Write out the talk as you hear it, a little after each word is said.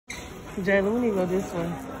Jayleen, we need to go this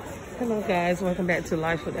way. Hello guys, welcome back to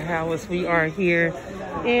Life with the Howards. We are here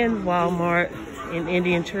in Walmart in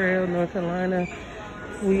Indian Trail, North Carolina.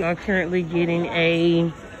 We are currently getting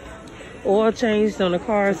a oil changed on the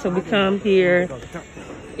car, so we come here.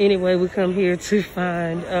 Anyway, we come here to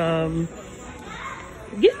find,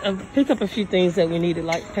 pick up a few things that we needed,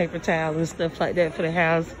 like paper towels and stuff like that for the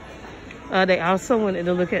house. They also wanted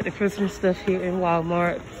to look at the Christmas stuff here in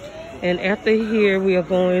Walmart. And after here, we are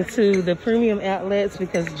going to the premium outlets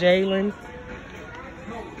because Jayleen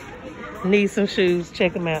needs some shoes.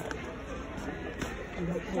 Check them out.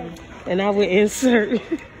 And I will insert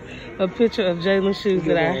a picture of Jaylen's shoes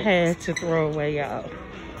that I had to throw away, y'all.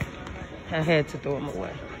 I had to throw them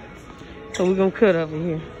away. So we're going to cut over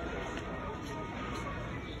here.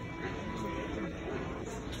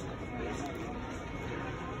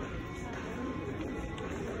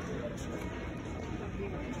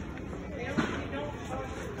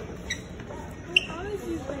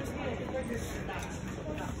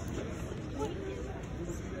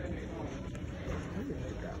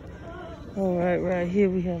 All right here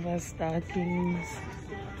we have our stockings.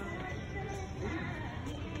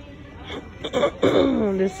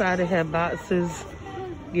 On this side they have boxes,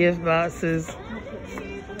 gift boxes.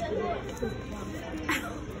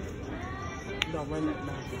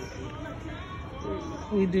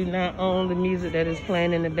 We do not own the music that is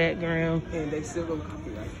playing in the background. And they still gonna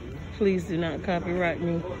copyright you. Please do not copyright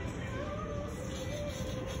me.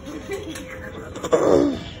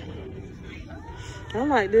 I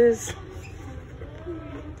like this.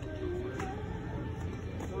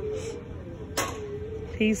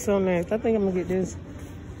 He's so nice. I think I'm gonna get this.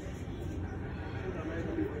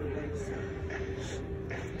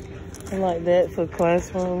 I like that for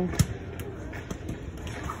classroom.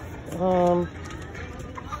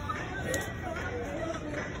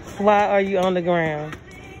 Why are you on the ground?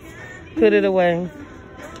 Put it away.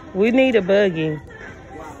 We need a buggy.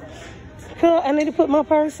 I need to put my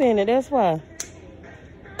purse in it. That's why.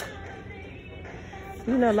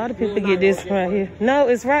 You know, a lot of people get this right here. No,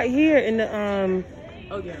 it's right here in the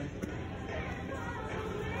Okay.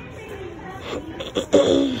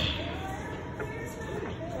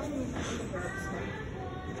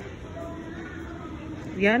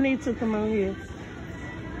 Y'all need to come on here.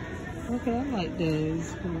 Okay, I like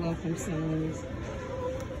those. Welcome signs.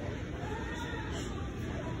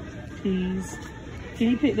 Please. Can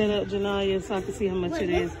you pick that up, Janaya, so I can see how much it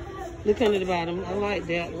is? Look under the bottom. I like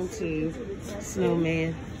that one too.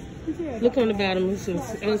 Snowman. Look on the bottom. It's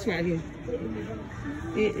right here.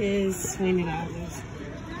 It is $20.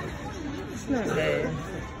 It's not bad.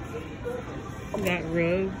 We got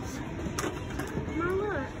rugs.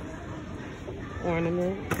 Mama.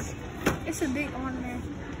 Ornaments. It's a big ornament.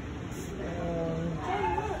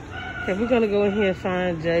 Okay, we're gonna go in here and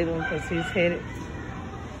find Jayleen because he's headed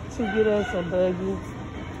to get us a buggy.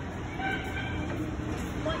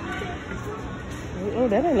 Oh,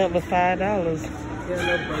 that ain't up but $5. There are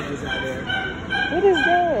no burgers out there. What is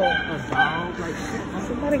that? A dog? Like,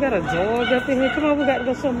 somebody got a dog up in here. Come on, we got to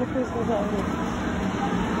go show them the Christmas out here.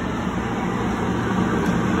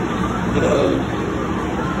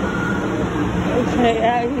 Okay,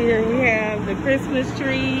 out here we have the Christmas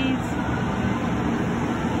trees.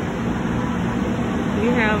 We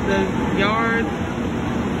have the yard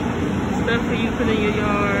stuff for you to put in your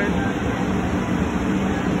yard.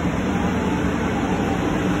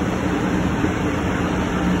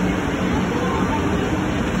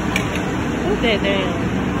 Put that down.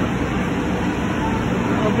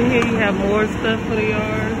 Over here you have more stuff for the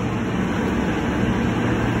yard.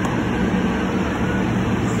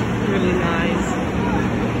 It's really nice.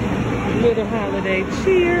 Little holiday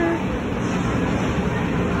cheer.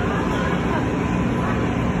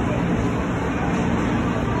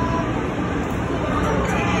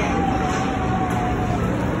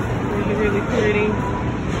 Really pretty.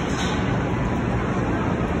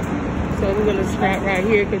 So we're gonna stop right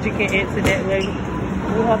here because you can't exit that way.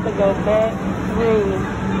 We have to go back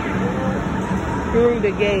through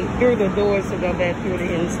the gate, through the doors to go back through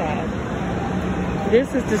the inside.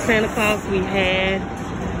 This is the Santa Claus we had,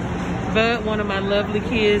 but one of my lovely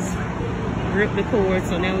kids ripped the cord,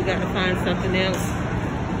 so now we got to find something else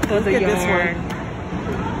for the yard.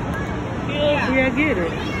 Yeah, get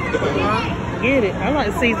it. Get it. I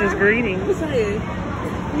like Caesar's greetings. what's that?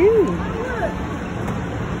 You.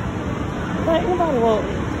 Like, nobody want.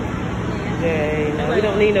 Yay, no, we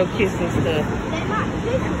don't need no kissing stuff.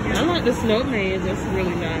 I like the snowman. That's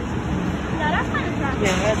really nice. No, that's not a problem.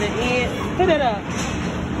 Now, at the end, put it up.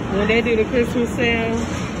 When they do the Christmas sale,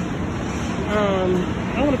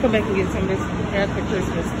 I want to come back and get some of this after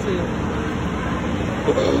Christmas, too.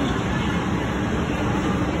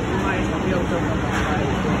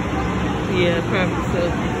 Yeah, probably so.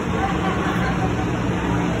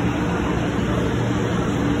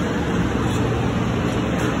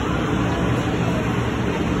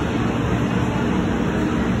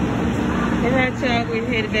 Alright, y'all, we're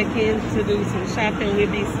headed back in to do some shopping.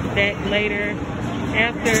 We'll be back later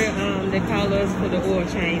after they call us for the oil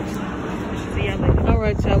change. See y'all later.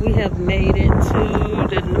 Alright, y'all, we have made it to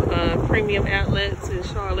the premium outlets in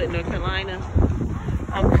Charlotte, North Carolina.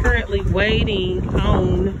 I'm currently waiting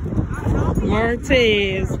on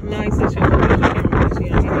Martez.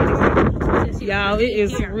 Y'all, it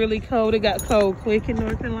is really cold. It got cold quick in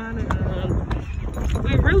North Carolina.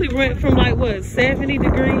 We really went from like what, 70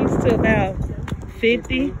 degrees to about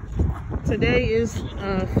 50. Today is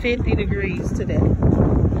 50 degrees today.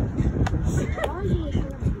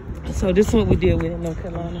 So this is what we deal with in North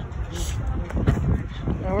Carolina.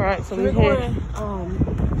 All right, so we had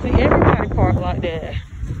see everybody park like that.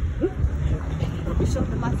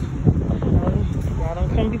 Y'all don't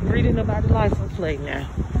come be reading about the license plate now.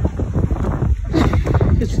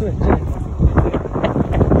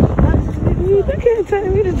 You can't tell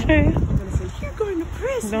me to tell. You're going to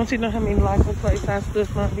prison. Don't you know how many license plates our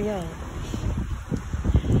stuff might be on?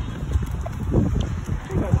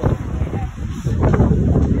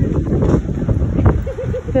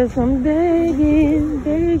 Cause I'm begging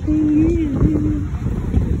you.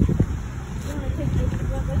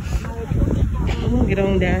 I'm gonna get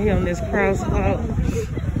on down here on this crosswalk.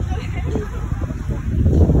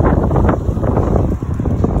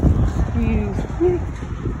 Excuse me.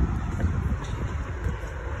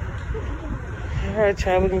 Alright,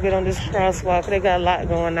 y'all, we can get on this crosswalk. They got a lot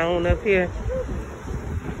going on up here.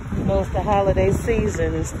 You know, it's the holiday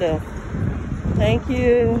season and stuff. Thank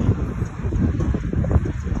you.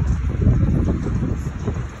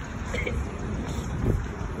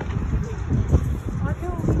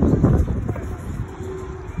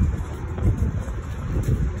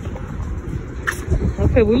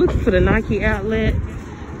 Okay, we're looking for the Nike outlet.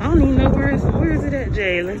 I don't even know where is it at,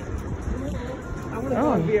 Jayleen? I want to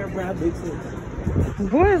go to Vera Bradley too.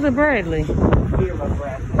 Where is it, Bradley? Vera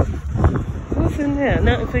Bradley. What's in there?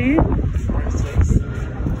 Nothing for you?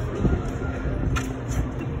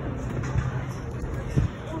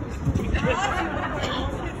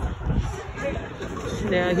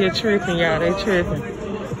 Down here tripping, y'all. They tripping.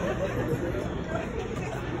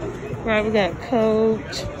 Right, we got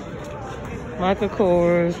Coach, Michael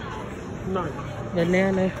Kors,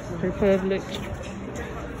 Banana Republic,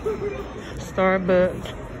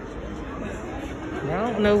 Starbucks. I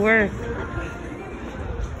don't know where.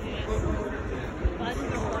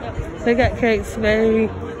 They got Kate Spade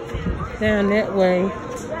down that way.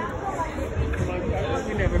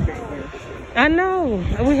 I know,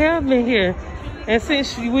 we have been here. And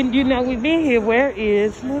since you know we've been here, where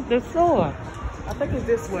is the store? I think it's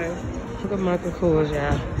this way. Look at Michael Kors,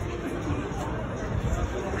 y'all.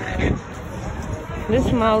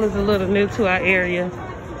 This mall is a little new to our area.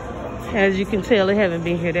 As you can tell, they haven't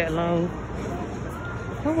been here that long.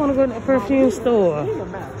 I want to go to the perfume store.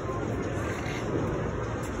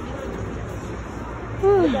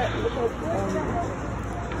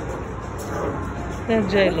 That's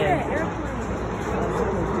Jayleen.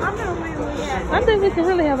 I think we can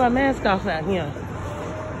really have our mask off out here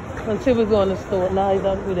until we go in the store. No, you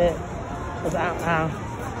don't do that.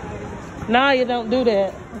 No, you don't do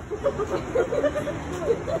that.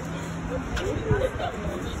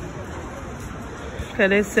 Cause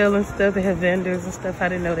they're selling stuff. They have vendors and stuff. I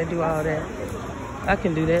didn't know they do all that. I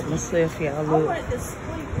can do that myself, y'all. Look,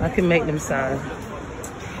 I can make them signs.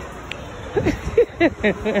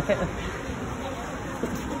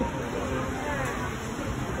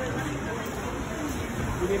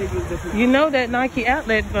 You know that Nike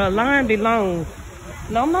outlet line be long.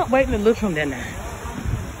 No, I'm not waiting to look from there now.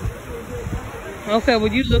 Okay,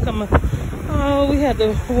 well you look, oh, we had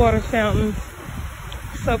the water fountain.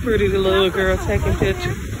 So pretty, the little girl taking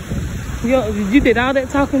pictures. You did all that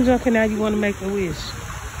talking junk and now you want to make a wish.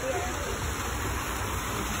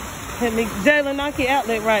 Hit me, Jayleen, Nike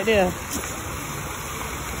outlet right there.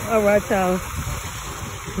 All right, y'all.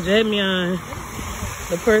 Jamion,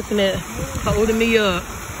 the person that holding me up,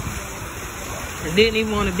 and didn't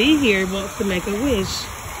even want to be here, wants to make a wish.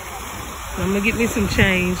 So I'm gonna get me some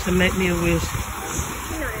change to make me a wish.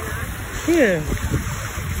 Here.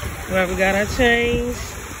 Right, we got our change.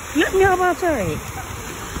 Let me have my change.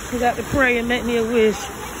 We got to pray and make me a wish.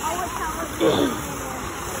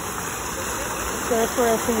 Say a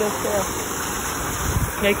prayer for yourself.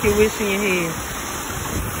 Make your wish in your head.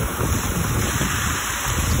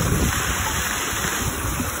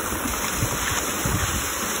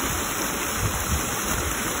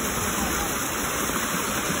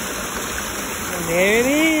 There it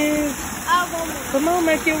is. Come on,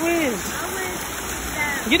 make your wish. I wish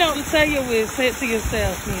that. You don't say your wish. Say it to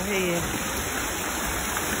yourself in your head.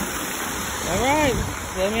 All right.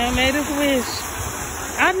 Tell me I made this wish.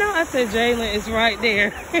 I know I said Jayleen is right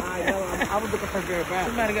there. I know. I was looking for Vera Bradley.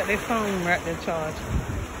 Somebody got their phone right there charged.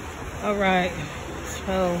 All right.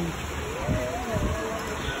 So,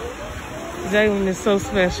 Jayleen is so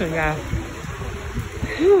special, y'all.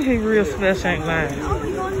 Whew, he real special, ain't lying. Oh,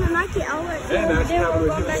 we going to Nike outlet. Then we're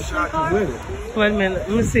going back to the car. Wait a minute. Let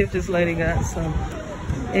me see if this lady got some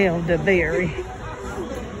elderberry.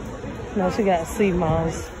 No, she got sea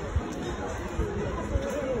moss.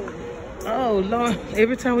 Oh, Lord.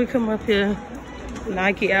 Every time we come up here,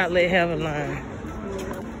 Nike outlet have a line.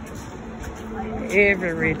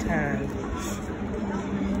 Every time.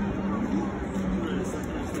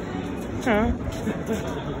 Huh?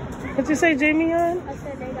 What'd you say, Jamie? I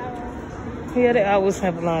said they got one. Yeah, they always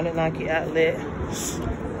have a line at Nike outlet.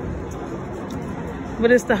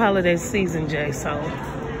 But it's the holiday season, Jay, so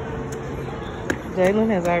Jayleen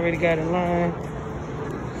has already got a line.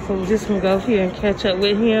 So we're just gonna go here and catch up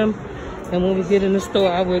with him. And when we get in the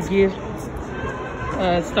store, I will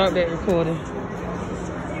start that recording.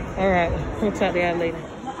 All right, we'll talk to y'all later.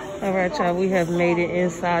 All right, y'all, we have made it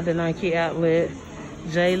inside the Nike outlet.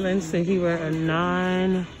 Jayleen said he were a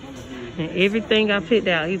 9. And everything I picked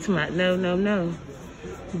out, he's like, no, no, no.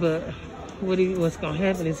 But what's gonna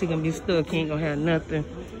happen is he gonna be stuck. He ain't gonna have nothing.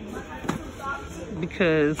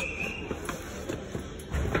 Because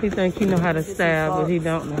he think he know how to style, but he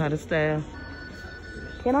don't know how to style.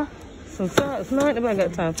 Can I? Some socks. No, ain't nobody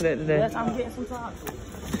got time for that today. Yes, I'm getting some socks.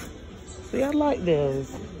 See, I like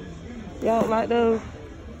those. Y'all like those?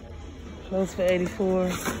 Those for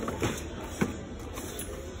 84.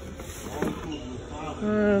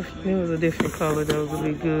 If it was a different color, those would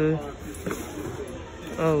be good.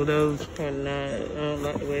 Oh, those are not. I don't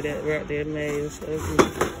like the way that right there made. It's ugly.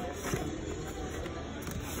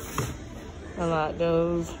 I like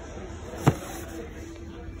those.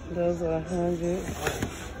 Those are 100.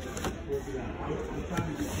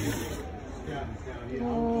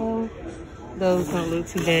 Those don't look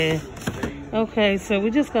too bad. Okay, so we're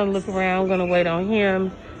just gonna look around. I'm gonna wait on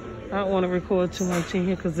him. I don't want to record too much in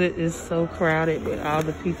here because it is so crowded with all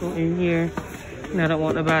the people in here. And I don't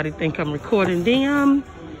want nobody to think I'm recording them.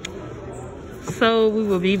 So we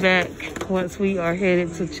will be back once we are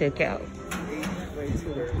headed to checkout.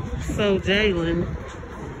 So Jayleen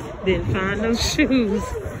didn't find no shoes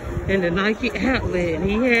in the Nike outlet. And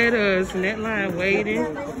he had us in that line waiting.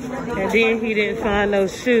 And then he didn't find no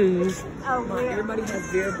shoes. Everybody has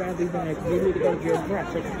Vera Bradley bags. We need to go to Vera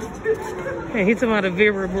Bradley. And he's talking about a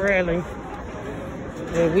Vera Bradley.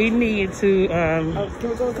 And we need to, can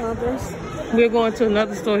we go to Converse? We're going to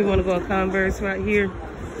another store. We want to go to Converse right here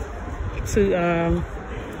to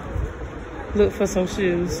look for some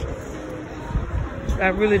shoes. I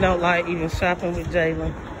really don't like even shopping with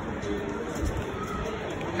Jayleen.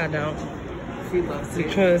 I don't. She loves it.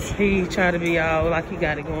 Because he try to be all like he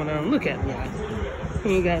got it going on. Look at him, y'all.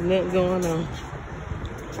 He ain't got nothing going on.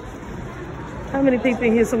 How many people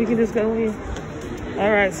in here so we can just go in?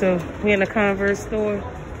 All right, so we're in the Converse store.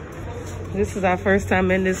 This is our first time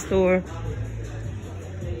in this store.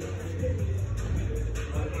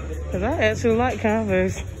 Because I actually like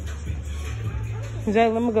Converse.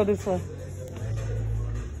 Jay, let me go this way.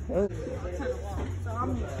 Oh.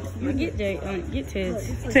 You get Ted.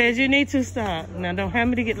 Ted, you need to stop. Now, don't have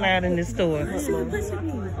me to get loud in this store.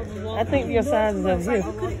 I think your size is over here.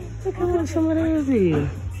 Look how much some of those is.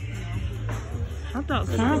 I thought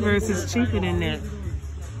Converse is cheaper than that.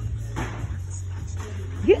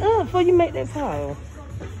 Get up before you make that call.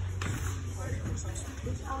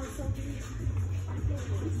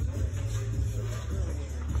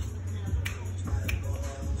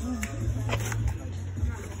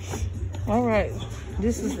 All right,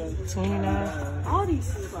 this is $29. All these.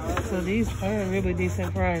 So these are a really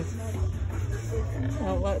decent price. I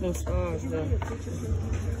don't like them stars though.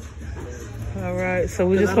 All right, so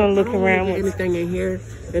we're just gonna look around. Anything in here?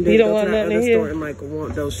 And then you don't want nothing in here. And like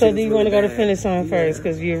want those so shoes do you want to go to finish line first?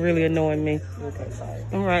 Because you're really annoying me. Okay, sorry.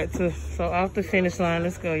 All right, so off the finish line,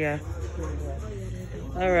 let's go, y'all.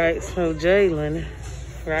 All right, so Jayleen,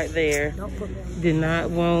 right there, did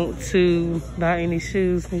not want to buy any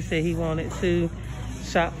shoes. He said he wanted to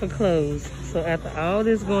shop for clothes. So after all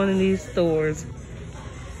this going in these stores,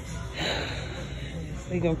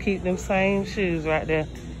 we gonna keep them same shoes right there.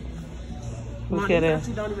 Look at her.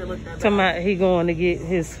 Talking about he going to get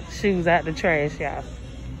his shoes out the trash, y'all.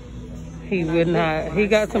 He would not. He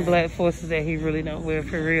got some black forces that he really don't wear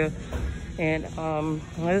for real. And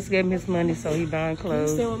I just gave him his money, so he buying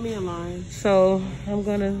clothes. Stay with me in line. So I'm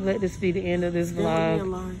gonna let this be the end of this vlog.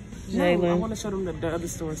 Jaylen, no, I want to show them the other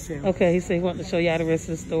stores too. Okay, he said he wanted to show y'all the rest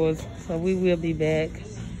of the stores. So we will be back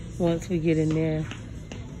once we get in there.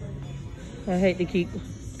 I hate to keep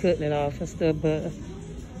cutting it off and stuff, but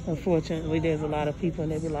unfortunately there's a lot of people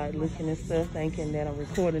and they be like looking and stuff thinking that I'm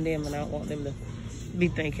recording them, and I don't want them to be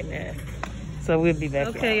thinking that. So we'll be back.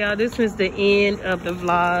 Okay, y'all, this is the end of the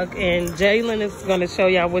vlog, and Jaylen is gonna show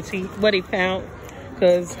y'all what he found,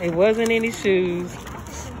 because it wasn't any shoes,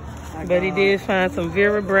 but he did find some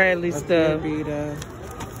Vera Bradley stuff.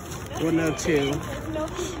 Well, no, 2.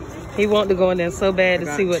 He wanted to go in there so bad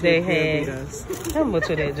to see what they had. How much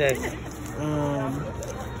of that, Jay?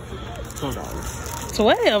 $12.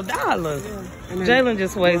 $12. Yeah. Jaylen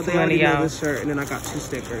just wasted money, y'all. This shirt, and then I got 2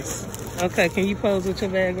 stickers. Okay, can you pose with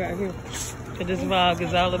your bag right here? Because this vlog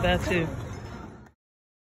is all about you.